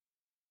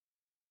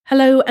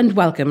Hello and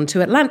welcome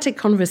to Atlantic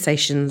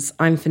Conversations.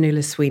 I'm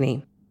Fionnuala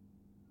Sweeney.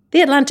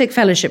 The Atlantic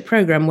Fellowship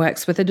Programme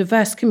works with a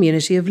diverse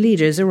community of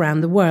leaders around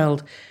the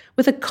world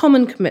with a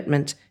common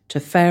commitment to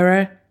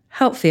fairer,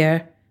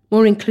 healthier,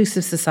 more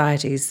inclusive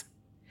societies.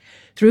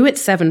 Through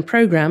its 7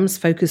 programmes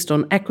focused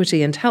on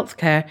equity and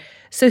healthcare,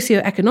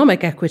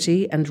 socio-economic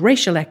equity and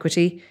racial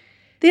equity,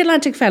 the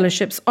Atlantic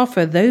Fellowships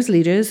offer those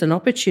leaders an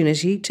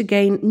opportunity to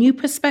gain new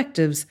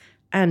perspectives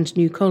and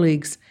new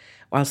colleagues,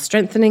 while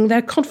strengthening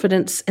their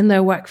confidence in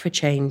their work for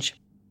change.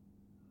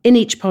 In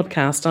each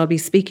podcast, I'll be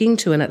speaking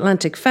to an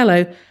Atlantic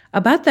Fellow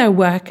about their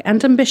work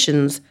and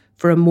ambitions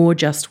for a more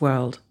just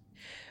world.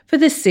 For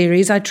this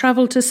series, I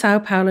travelled to Sao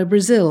Paulo,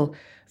 Brazil,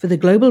 for the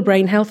Global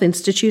Brain Health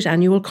Institute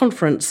annual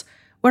conference,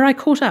 where I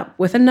caught up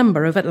with a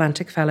number of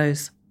Atlantic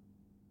Fellows.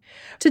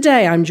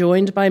 Today, I'm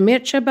joined by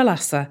Mircea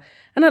Bălasa,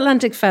 an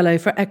Atlantic Fellow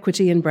for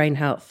Equity in Brain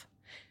Health.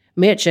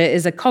 Mircea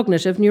is a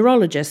cognitive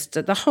neurologist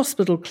at the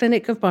Hospital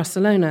Clinic of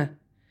Barcelona.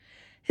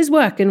 His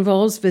work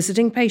involves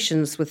visiting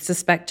patients with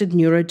suspected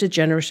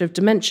neurodegenerative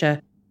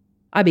dementia.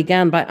 I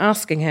began by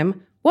asking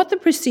him what the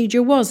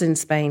procedure was in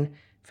Spain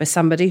for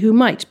somebody who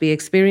might be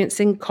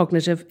experiencing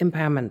cognitive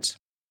impairment.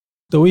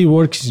 The way it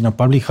works is in a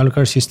public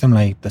healthcare system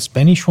like the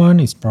Spanish one.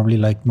 It's probably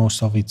like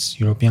most of its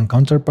European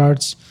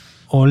counterparts.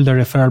 All the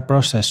referral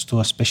process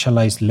to a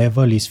specialized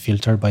level is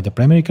filtered by the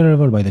primary care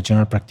level, by the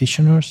general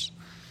practitioners.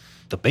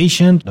 The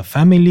patient, the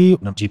family,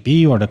 the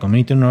GP or the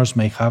community nurse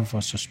may have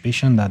a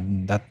suspicion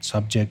that that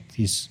subject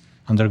is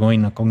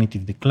undergoing a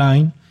cognitive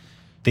decline.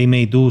 They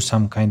may do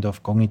some kind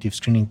of cognitive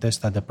screening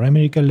test at the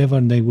primary care level,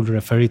 and they will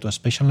refer it to a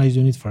specialized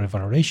unit for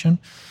evaluation.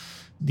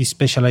 This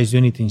specialized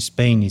unit in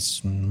Spain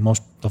is, in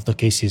most of the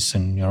cases, a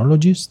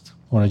neurologist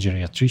or a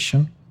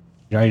geriatrician.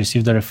 I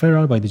receive the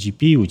referral by the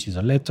GP, which is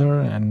a letter,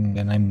 and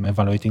then I'm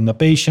evaluating the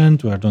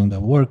patient. We are doing the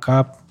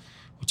workup,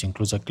 which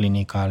includes a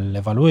clinical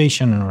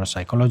evaluation, a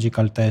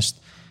neuropsychological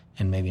test,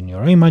 and maybe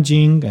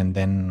neuroimaging. And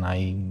then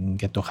I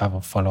get to have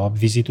a follow-up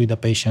visit with the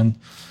patient,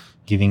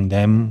 giving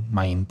them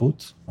my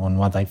input on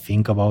what I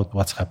think about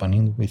what's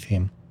happening with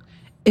him.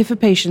 If a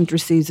patient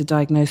receives a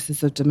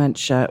diagnosis of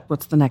dementia,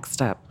 what's the next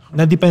step?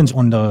 That depends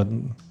on the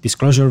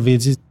disclosure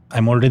visit.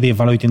 I'm already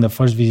evaluating the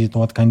first visit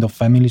what kind of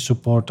family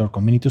support or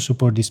community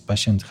support these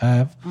patients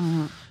have.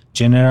 Mm-hmm.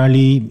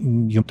 Generally,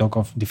 you talk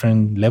of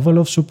different level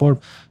of support.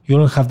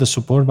 You'll have the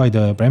support by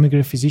the primary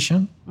care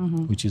physician,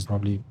 which is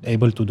probably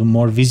able to do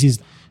more visits.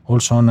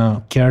 Also on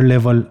a care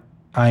level,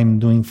 I'm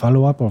doing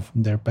follow-up of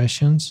their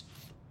patients.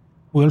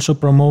 We also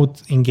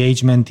promote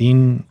engagement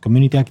in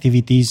community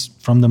activities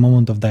from the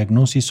moment of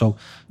diagnosis. So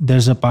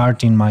there's a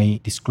part in my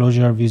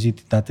disclosure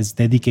visit that is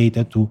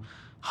dedicated to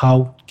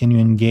how can you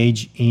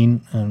engage in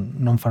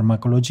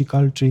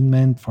non-pharmacological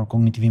treatment for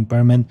cognitive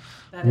impairment?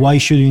 Why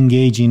should you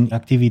engage in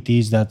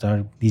activities that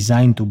are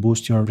designed to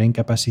boost your brain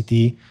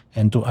capacity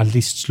and to at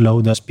least slow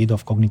the speed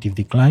of cognitive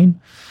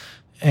decline?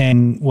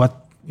 And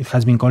what it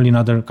has been called in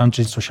other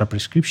countries social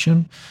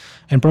prescription.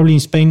 And probably in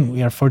Spain,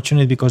 we are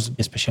fortunate because,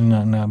 especially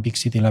in a big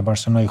city like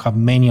Barcelona, you have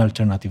many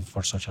alternatives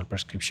for social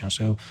prescription.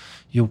 So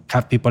you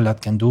have people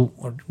that can do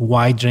a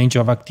wide range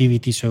of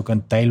activities, so you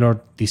can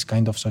tailor this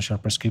kind of social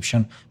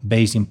prescription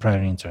based in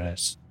prior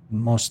interests.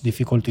 Most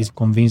difficult is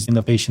convincing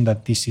the patient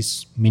that this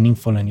is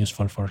meaningful and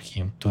useful for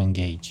him to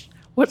engage.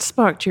 What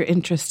sparked your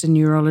interest in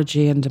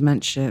neurology and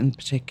dementia in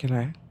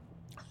particular?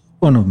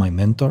 One of my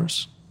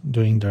mentors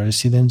during the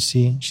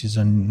residency, she's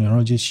a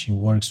neurologist, she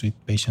works with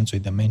patients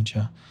with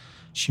dementia.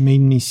 She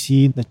made me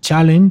see the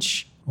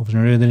challenge of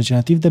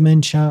neurodegenerative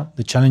dementia,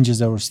 the challenges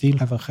that we still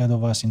have ahead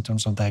of us in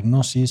terms of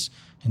diagnosis,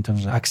 in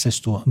terms of access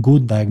to a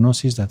good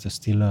diagnosis that is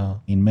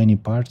still in many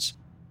parts.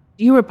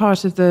 You were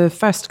part of the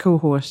first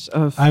cohort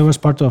of... I was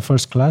part of the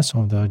first class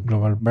of the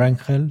Global Brain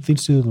Health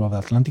Institute of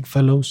Atlantic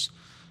Fellows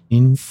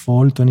in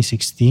fall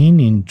 2016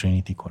 in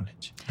Trinity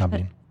College,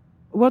 Dublin.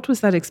 What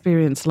was that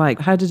experience like?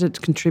 How did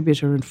it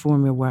contribute or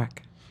inform your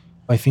work?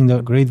 I think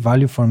the great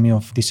value for me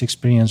of this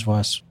experience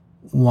was,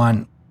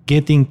 one,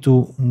 getting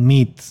to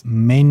meet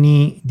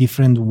many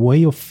different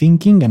ways of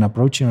thinking and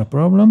approaching a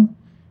problem,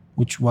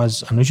 which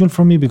was unusual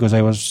for me because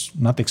I was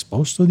not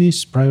exposed to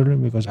this prior,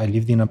 because I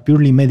lived in a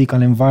purely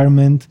medical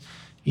environment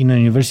in a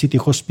university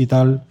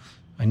hospital.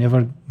 I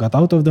never got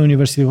out of the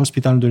university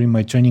hospital during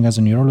my training as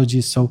a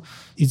neurologist. So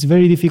it's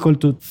very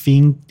difficult to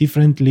think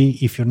differently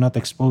if you're not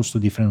exposed to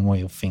different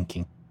way of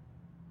thinking.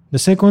 The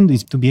second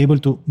is to be able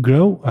to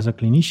grow as a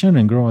clinician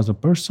and grow as a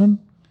person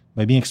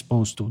by being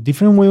exposed to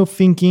different way of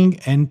thinking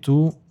and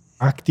to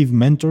active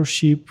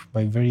mentorship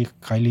by very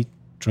highly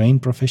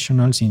trained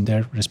professionals in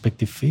their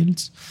respective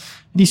fields.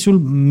 This will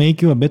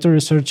make you a better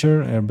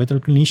researcher, a better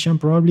clinician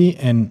probably,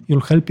 and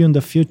will help you in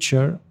the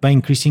future by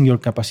increasing your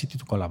capacity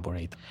to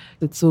collaborate.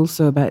 It's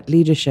also about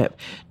leadership.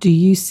 Do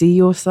you see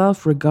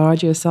yourself,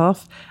 regard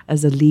yourself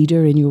as a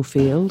leader in your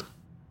field?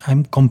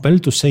 I'm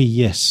compelled to say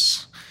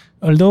yes.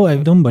 Although I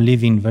don't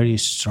believe in very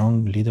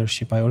strong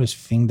leadership, I always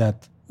think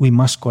that we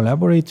must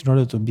collaborate in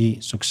order to be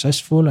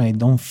successful. I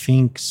don't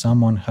think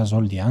someone has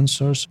all the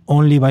answers.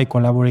 Only by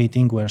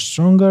collaborating we're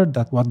stronger.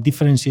 That what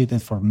differentiated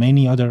for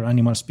many other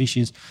animal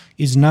species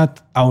is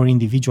not our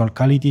individual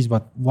qualities,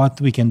 but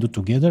what we can do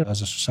together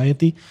as a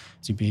society.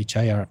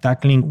 GBHI are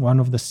tackling one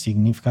of the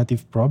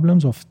significant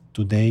problems of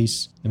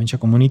today's dementia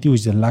community,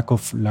 which is the lack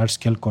of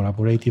large-scale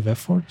collaborative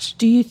efforts.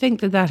 Do you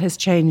think that has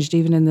changed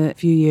even in the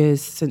few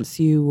years since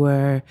you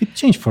were... It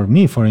changed for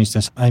me, for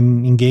instance.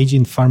 I'm engaged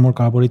in far more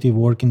collaborative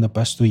work in the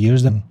past 2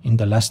 years than in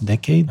the last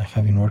decade. I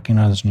have been working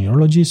as a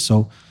neurologist,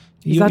 so...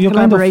 Is that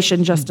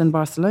collaboration just in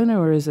Barcelona,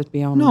 or is it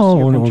beyond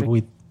your country? No,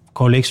 with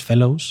colleagues,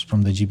 fellows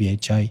from the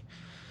GBHI.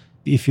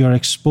 If you're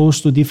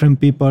exposed to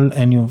different people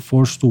and you're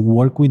forced to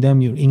work with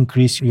them, you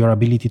increase your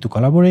ability to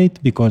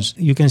collaborate because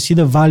you can see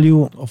the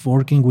value of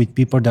working with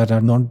people that are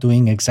not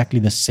doing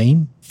exactly the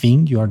same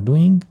thing you are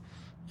doing.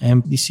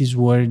 And this is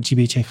where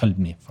GBHI helped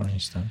me, for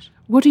instance.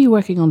 What are you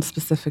working on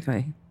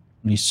specifically?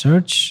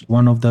 Research.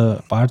 One of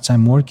the parts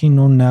I'm working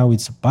on now,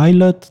 it's a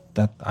pilot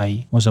that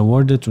I was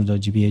awarded through the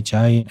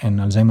GBHI and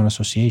Alzheimer's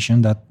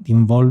Association that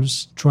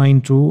involves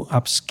trying to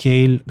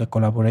upscale the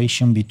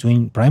collaboration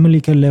between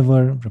primary care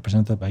level,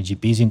 represented by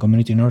GPs and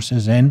community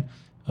nurses, and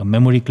a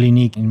memory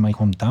clinic in my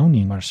hometown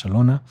in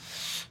Barcelona,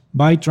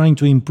 by trying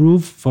to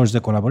improve first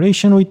the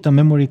collaboration with the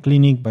memory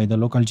clinic by the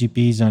local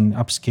GPs and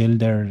upscale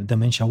their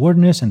dementia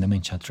awareness and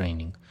dementia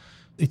training.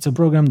 It's a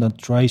program that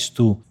tries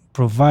to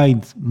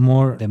provide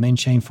more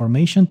dementia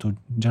information to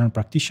general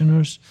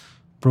practitioners,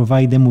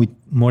 provide them with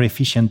more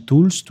efficient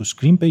tools to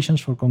screen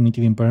patients for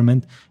cognitive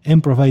impairment,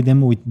 and provide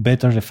them with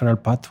better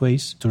referral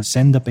pathways to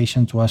send the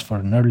patient to us for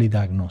an early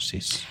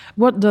diagnosis.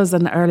 What does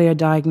an earlier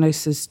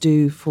diagnosis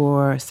do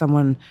for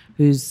someone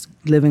who's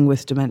living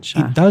with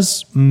dementia? It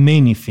does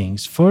many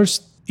things.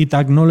 First, it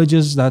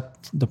acknowledges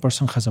that the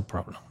person has a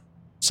problem.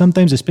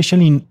 Sometimes,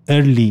 especially in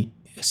early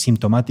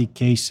symptomatic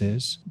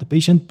cases, the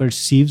patient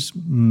perceives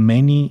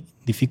many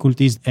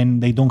difficulties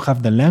and they don't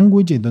have the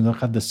language, they don't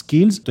have the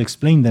skills to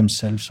explain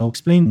themselves. So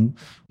explain,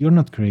 you're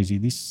not crazy.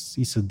 This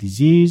is a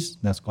disease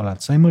that's called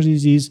Alzheimer's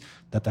disease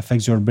that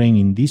affects your brain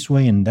in this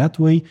way and that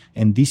way.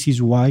 And this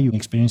is why you're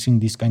experiencing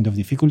this kind of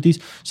difficulties.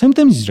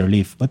 Sometimes it's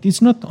relief, but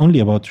it's not only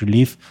about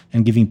relief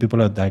and giving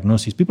people a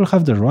diagnosis. People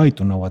have the right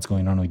to know what's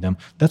going on with them.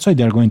 That's why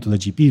they're going to the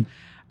GP.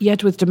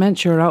 Yet with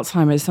dementia or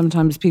Alzheimer's,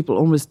 sometimes people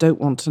almost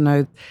don't want to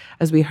know.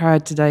 As we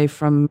heard today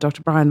from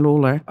Dr. Brian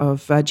Lawler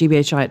of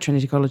GBHI at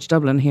Trinity College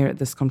Dublin here at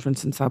this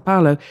conference in Sao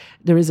Paulo,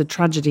 there is a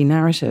tragedy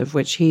narrative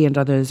which he and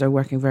others are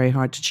working very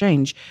hard to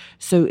change.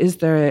 So is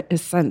there a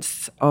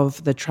sense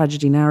of the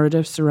tragedy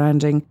narrative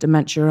surrounding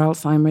dementia or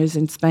Alzheimer's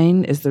in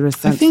Spain? Is there a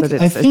sense that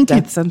it's a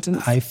death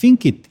sentence? I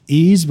think it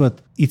is,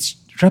 but it's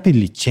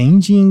rapidly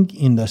changing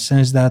in the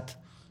sense that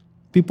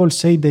people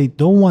say they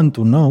don't want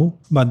to know,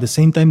 but at the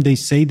same time they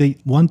say they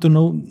want to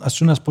know as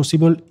soon as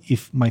possible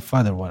if my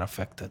father were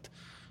affected.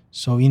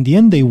 So in the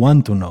end, they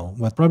want to know,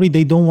 but probably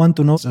they don't want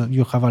to know. So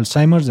you have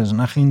Alzheimer's, there's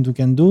nothing you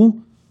can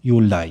do, you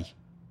will die.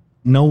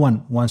 No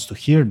one wants to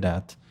hear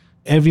that.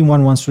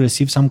 Everyone wants to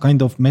receive some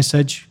kind of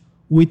message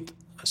with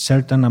a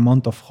certain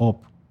amount of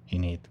hope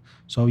in it.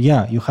 So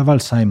yeah, you have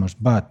Alzheimer's,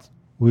 but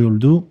we will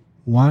do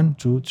 1,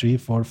 2, 3,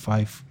 4,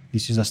 5.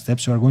 This is the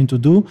steps you are going to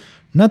do,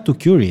 not to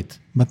cure it,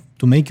 but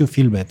to make you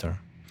feel better.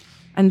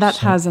 And that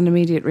has an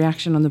immediate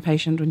reaction on the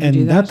patient when you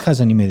do that? And that has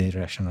an immediate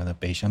reaction on the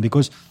patient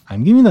because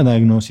I'm giving the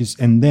diagnosis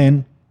and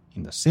then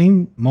in the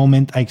same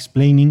moment I'm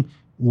explaining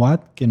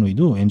what can we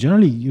do. And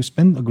generally you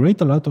spend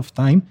a lot of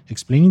time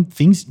explaining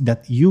things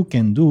that you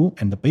can do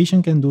and the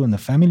patient can do and the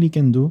family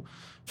can do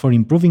for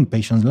improving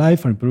patient's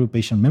life, for improving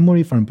patient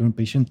memory, for improving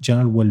patient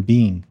general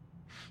well-being.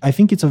 I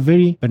think it's a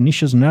very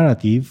pernicious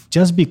narrative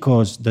just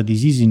because the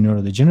disease is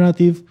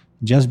neurodegenerative,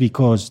 just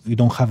because we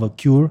don't have a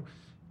cure,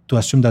 to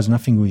assume there's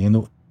nothing we can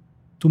do.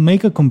 To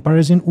make a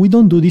comparison, we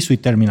don't do this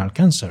with terminal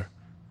cancer.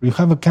 You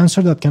have a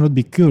cancer that cannot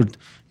be cured.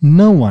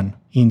 No one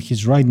in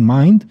his right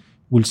mind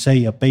will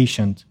say a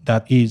patient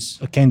that is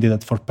a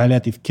candidate for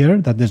palliative care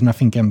that there's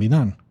nothing can be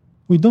done.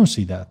 We don't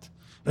see that.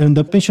 And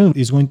the patient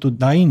is going to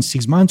die in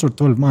 6 months or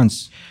 12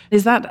 months.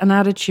 Is that an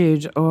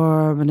attitude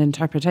or an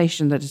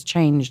interpretation that has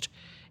changed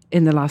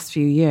in the last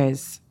few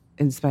years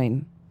in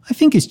Spain? I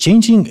think it's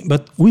changing,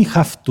 but we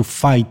have to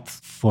fight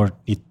for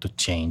it to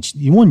change.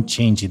 You won't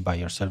change it by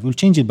yourself. You'll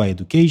change it by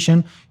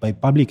education, by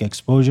public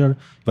exposure,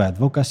 by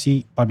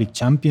advocacy, public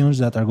champions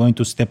that are going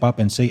to step up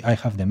and say, I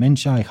have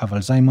dementia, I have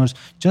Alzheimer's,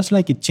 just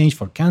like it changed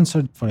for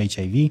cancer, for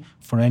HIV,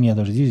 for any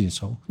other disease.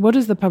 So, what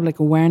is the public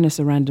awareness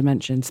around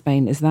dementia in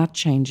Spain? Is that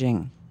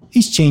changing?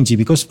 It's changing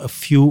because a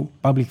few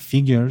public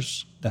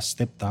figures that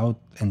stepped out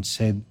and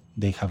said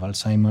they have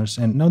Alzheimer's.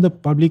 And now the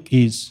public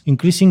is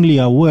increasingly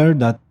aware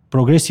that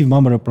progressive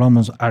memory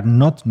problems are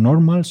not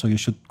normal, so you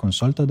should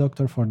consult a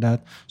doctor for that.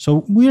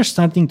 So we are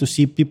starting to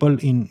see people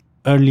in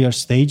earlier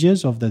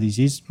stages of the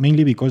disease,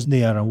 mainly because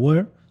they are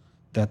aware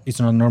that it's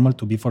not normal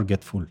to be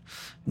forgetful.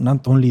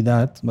 Not only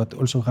that, but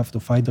also have to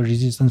fight the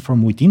resistance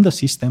from within the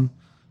system,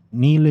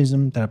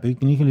 nihilism,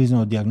 therapeutic nihilism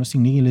or diagnostic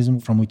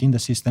nihilism from within the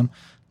system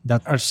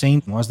that are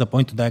saying, what's the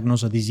point to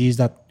diagnose a disease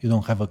that you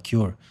don't have a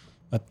cure?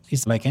 But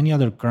it's like any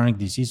other chronic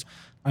disease.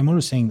 I'm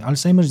always saying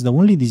Alzheimer's is the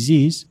only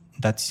disease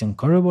that is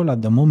incurable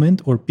at the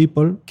moment, or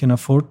people can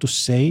afford to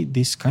say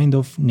this kind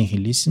of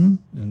nihilism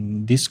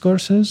and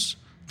discourses.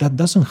 That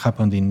doesn't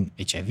happen in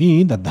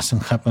HIV, that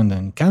doesn't happen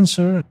in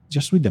cancer,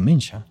 just with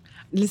dementia.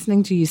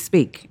 Listening to you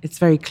speak, it's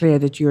very clear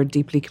that you're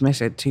deeply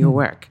committed to your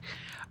work.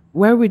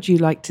 Where would you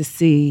like to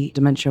see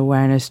dementia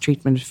awareness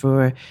treatment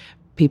for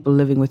people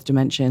living with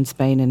dementia in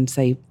Spain in,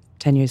 say,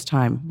 10 years'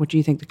 time? What do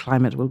you think the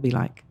climate will be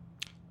like?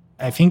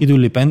 I think it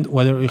will depend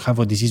whether you have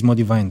a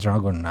disease-modifying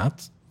drug or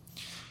not.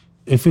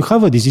 If you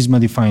have a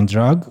disease-modifying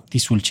drug,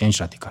 this will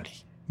change radically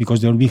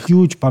because there will be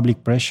huge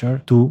public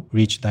pressure to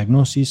reach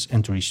diagnosis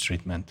and to reach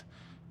treatment.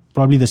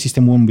 Probably the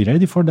system won't be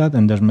ready for that,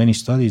 and there's many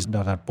studies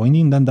that are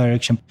pointing in that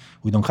direction.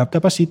 We don't have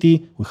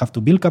capacity, we have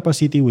to build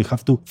capacity, we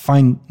have to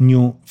find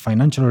new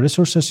financial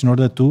resources in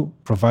order to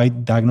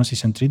provide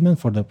diagnosis and treatment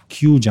for the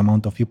huge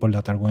amount of people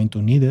that are going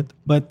to need it.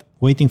 But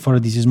waiting for a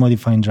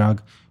disease-modifying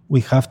drug, we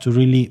have to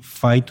really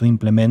fight to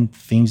implement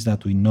things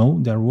that we know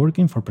they are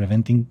working for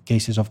preventing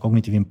cases of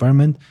cognitive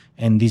impairment,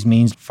 and this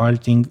means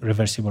fighting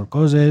reversible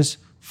causes,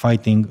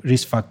 fighting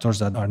risk factors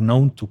that are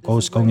known to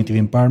cause cognitive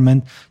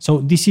impairment.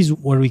 So this is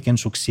where we can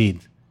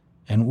succeed.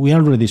 And we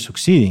are already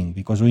succeeding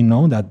because we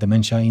know that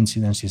dementia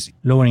incidence is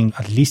lowering,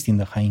 at least in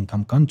the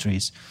high-income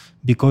countries,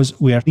 because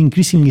we are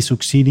increasingly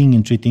succeeding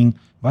in treating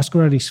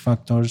vascular risk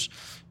factors,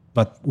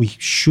 but we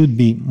should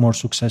be more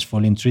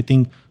successful in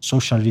treating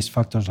social risk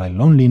factors like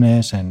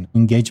loneliness and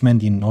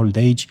engagement in old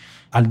age.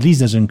 At least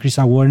there's increased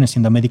awareness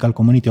in the medical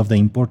community of the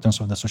importance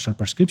of the social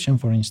prescription,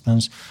 for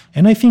instance.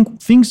 And I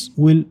think things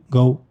will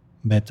go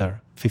better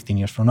 15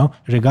 years from now,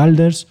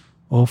 regardless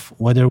of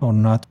whether or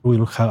not we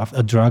will have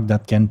a drug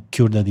that can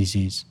cure the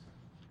disease.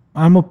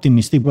 I'm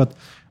optimistic, but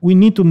we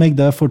need to make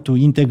the effort to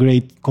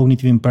integrate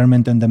cognitive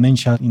impairment and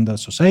dementia in the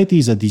society.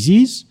 It's a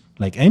disease,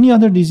 like any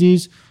other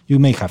disease. You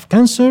may have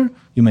cancer,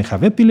 you may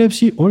have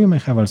epilepsy, or you may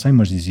have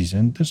Alzheimer's disease,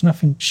 and there's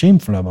nothing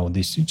shameful about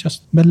this. It's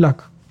just bad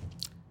luck.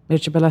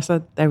 Mircea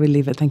Bălasa, there we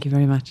leave it. Thank you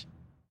very much.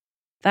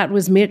 That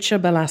was Mircea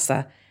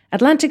Bălasa,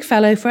 Atlantic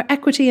Fellow for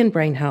Equity and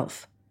Brain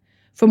Health.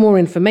 For more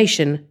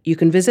information, you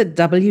can visit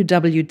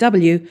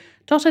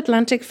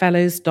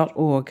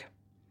www.atlanticfellows.org.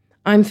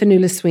 I'm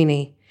Fionnuala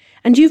Sweeney,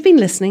 and you've been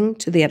listening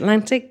to the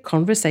Atlantic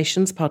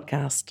Conversations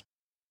podcast.